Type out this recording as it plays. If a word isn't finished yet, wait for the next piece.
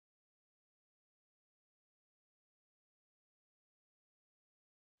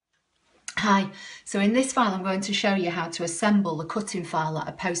Hi, so in this file I'm going to show you how to assemble the cutting file that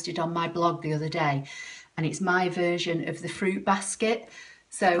I posted on my blog the other day, and it's my version of the fruit basket.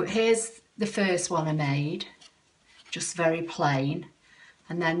 So here's the first one I made, just very plain,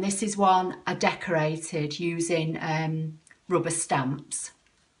 and then this is one I decorated using rubber stamps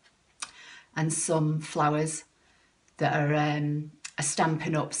and some flowers that are a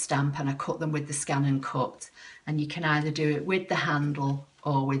Stampin' Up stamp, and I cut them with the ScanNCut, and you can either do it with the handle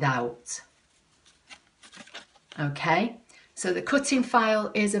or without. Okay, so the cutting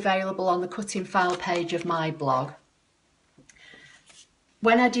file is available on the cutting file page of my blog.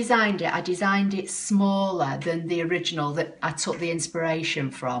 When I designed it smaller than the original that I took the inspiration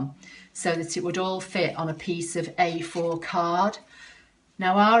from, so that it would all fit on a piece of A4 card.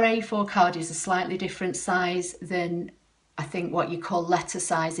 Now our A4 card is a slightly different size than I think what you call letter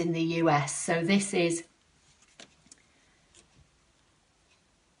size in the US. So this is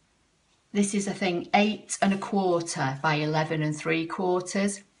I think 8 1/4 by 11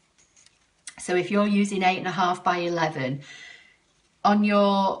 3/4. So if you're using 8 1/2 by 11, on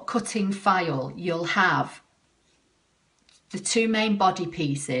your cutting file you'll have the two main body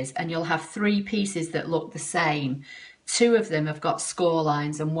pieces, and you'll have 3 pieces that look the same. 2 of them have got score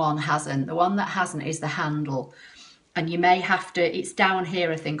lines and 1 hasn't. The one that hasn't is the handle, and you may have to, it's down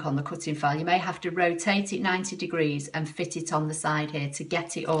here I think on the cutting file, you may have to rotate it 90 degrees and fit it on the side here to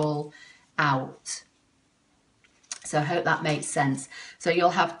get it all out. So I hope that makes sense. So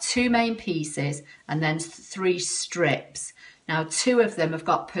you'll have 2 main pieces and then 3 strips. Now 2 of them have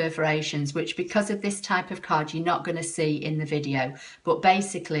got perforations, which because of this type of card you're not going to see in the video, but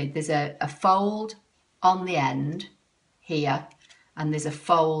basically there's a fold on the end here and there's a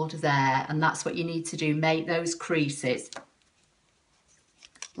fold there, and that's what you need to do, make those creases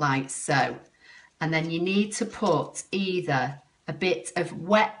like so. And then you need to put either a bit of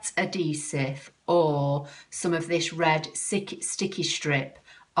wet adhesive or some of this red sticky strip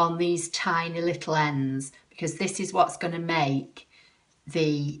on these tiny little ends, because this is what's going to make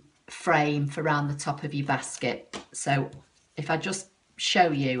the frame for around the top of your basket. So if I just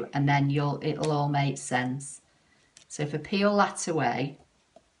show you, and then it'll all make sense. So if I peel that away,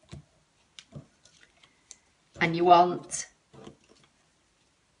 and you want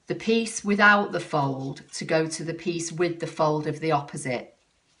the piece without the fold to go to the piece with the fold of the opposite,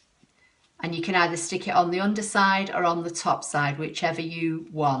 and you can either stick it on the underside or on the top side, whichever you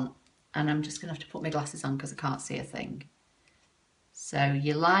want. And I'm just gonna have to put my glasses on because I can't see a thing. So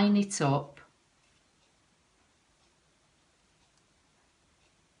you line it up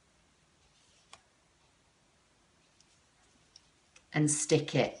and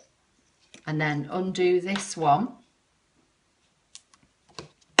stick it, and then undo this one.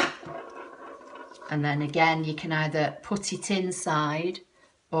 And then again, you can either put it inside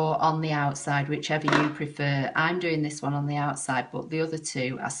or on the outside, whichever you prefer. I'm doing this one on the outside, but the other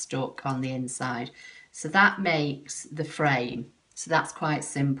 2 are stuck on the inside. So that makes the frame. So that's quite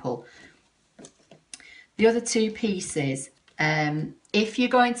simple. The other 2 pieces, if you're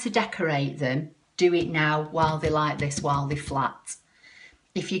going to decorate them, do it now while they're like this, while they're flat.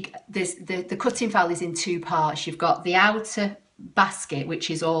 The cutting file is in 2 parts. You've got the outer basket, which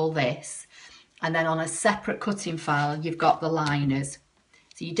is all this, and then on a separate cutting file you've got the liners.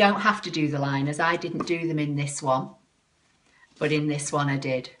 So you don't have to do the liners. I didn't do them in this one, but in this one I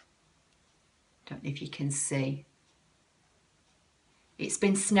did. Don't know if you can see. It's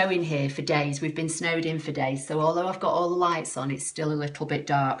been snowing here for days. We've been snowed in for days, so although I've got all the lights on, it's still a little bit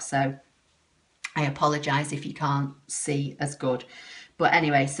dark, so I apologise if you can't see as good. But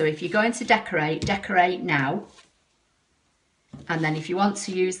anyway, so if you're going to decorate now, and then if you want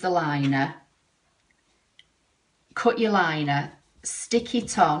to use the liner, cut your liner, stick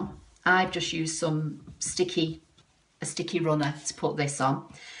it on. I've just used some a sticky runner to put this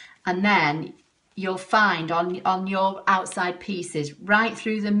on, and then you'll find on your outside pieces, right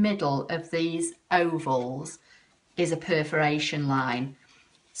through the middle of these ovals is a perforation line.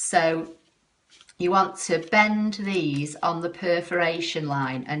 So you want to bend these on the perforation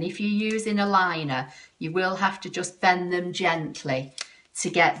line, and if you're using a liner you will have to just bend them gently to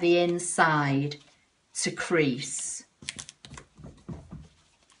get the inside to crease.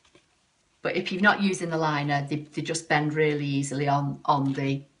 But if you're not using the liner, they just bend really easily on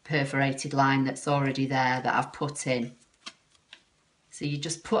the perforated line that's already there that I've put in. So you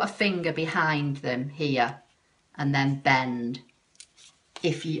just put a finger behind them here and then bend.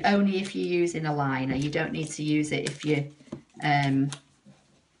 Only if you're using a liner. You don't need to use it if you're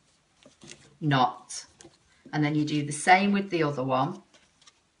not. And then you do the same with the other one.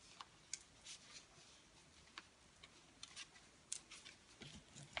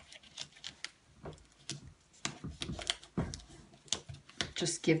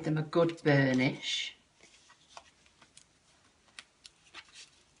 just give them a good burnish.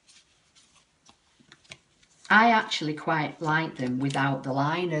 I actually quite like them without the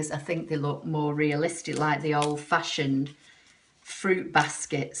liners. I think they look more realistic, like the old-fashioned fruit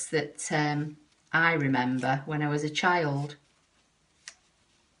baskets that I remember when I was a child.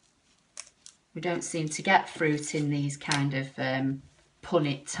 We don't seem to get fruit in these kind of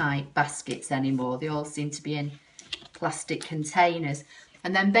punnet type baskets anymore. They all seem to be in plastic containers.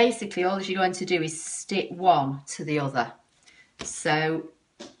 And then basically all you're going to do is stick one to the other. So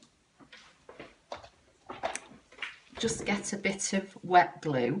just get a bit of wet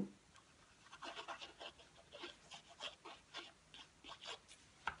glue.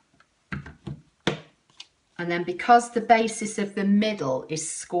 And then because the basis of the middle is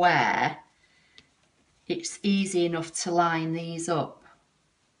square, it's easy enough to line these up.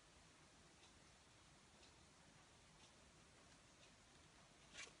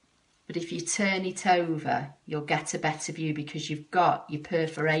 But if you turn it over, you'll get a better view because you've got your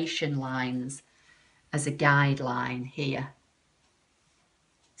perforation lines as a guideline here.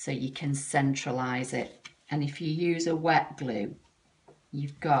 So you can centralise it. And if you use a wet glue,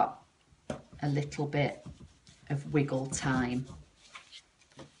 you've got a little bit of wiggle time.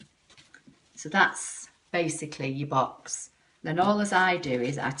 So that's basically your box. Then all as I do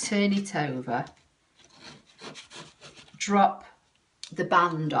is I turn it over, drop the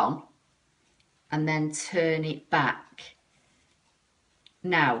band on, and then turn it back.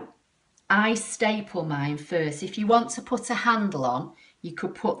 Now, I staple mine first. If you want to put a handle on, you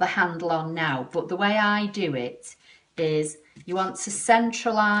could put the handle on now, but the way I do it is you want to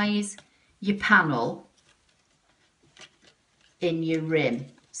centralise your panel in your rim.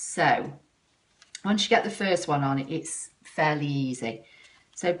 So once you get the first one on, it's fairly easy.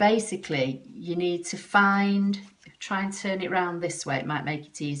 So basically you need to find, try and turn it around this way, it might make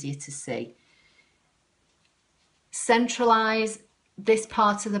it easier to see. Centralise this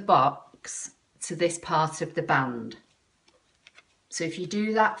part of the box to this part of the band. So if you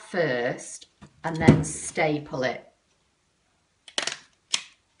do that first and then staple it,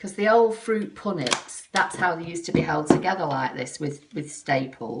 because the old fruit punnets, that's how they used to be held together like this with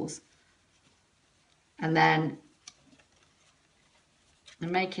staples. And then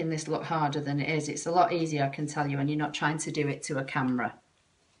I'm making this look harder than it is. It's a lot easier, I can tell you, when you're not trying to do it to a camera.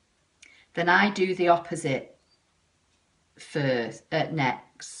 Then I do the opposite first,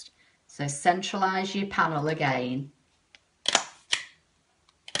 next. So centralise your panel again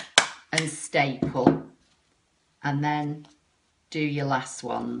and staple, and then do your last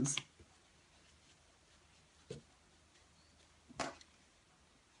ones.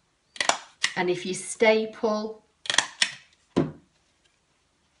 And if you staple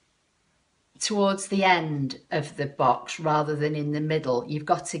towards the end of the box rather than in the middle, you've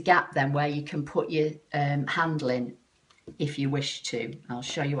got a gap then where you can put your handle in if you wish to. I'll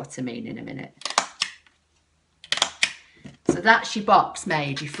show you what I mean in a minute. So that's your box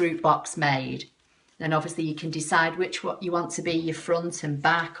made, your fruit box made. Then obviously you can decide which one you want to be your front and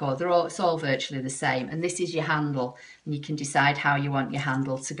back, or it's all virtually the same. And this is your handle, and you can decide how you want your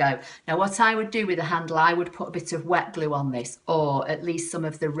handle to go. Now what I would do with the handle, I would put a bit of wet glue on this, or at least some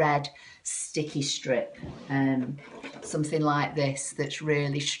of the red sticky strip, something like this that's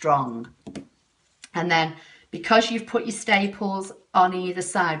really strong. And then because you've put your staples on either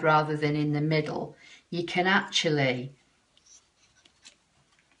side rather than in the middle, you can actually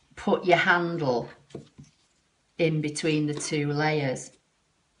put your handle in between the two layers.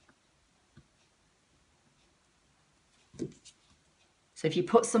 So if you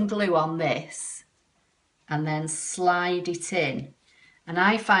put some glue on this and then slide it in, and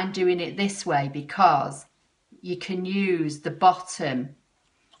I find doing it this way because you can use the bottom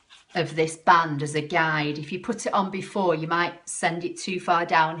of this band as a guide. If you put it on before, you might send it too far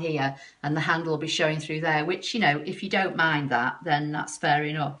down here and the handle will be showing through there, which, you know, if you don't mind that, then that's fair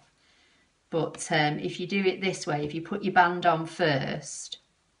enough. But if you do it this way, if you put your band on first,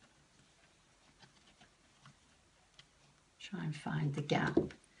 try and find the gap,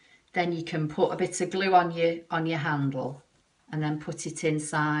 then you can put a bit of glue on your handle and then put it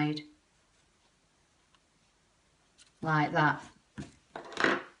inside like that.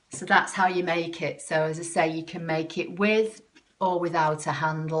 So that's how you make it. So as I say, you can make it with or without a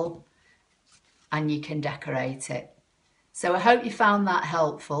handle, and you can decorate it. So I hope you found that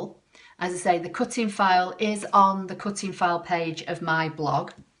helpful. As I say, the cutting file is on the cutting file page of my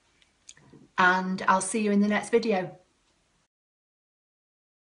blog, and I'll see you in the next video.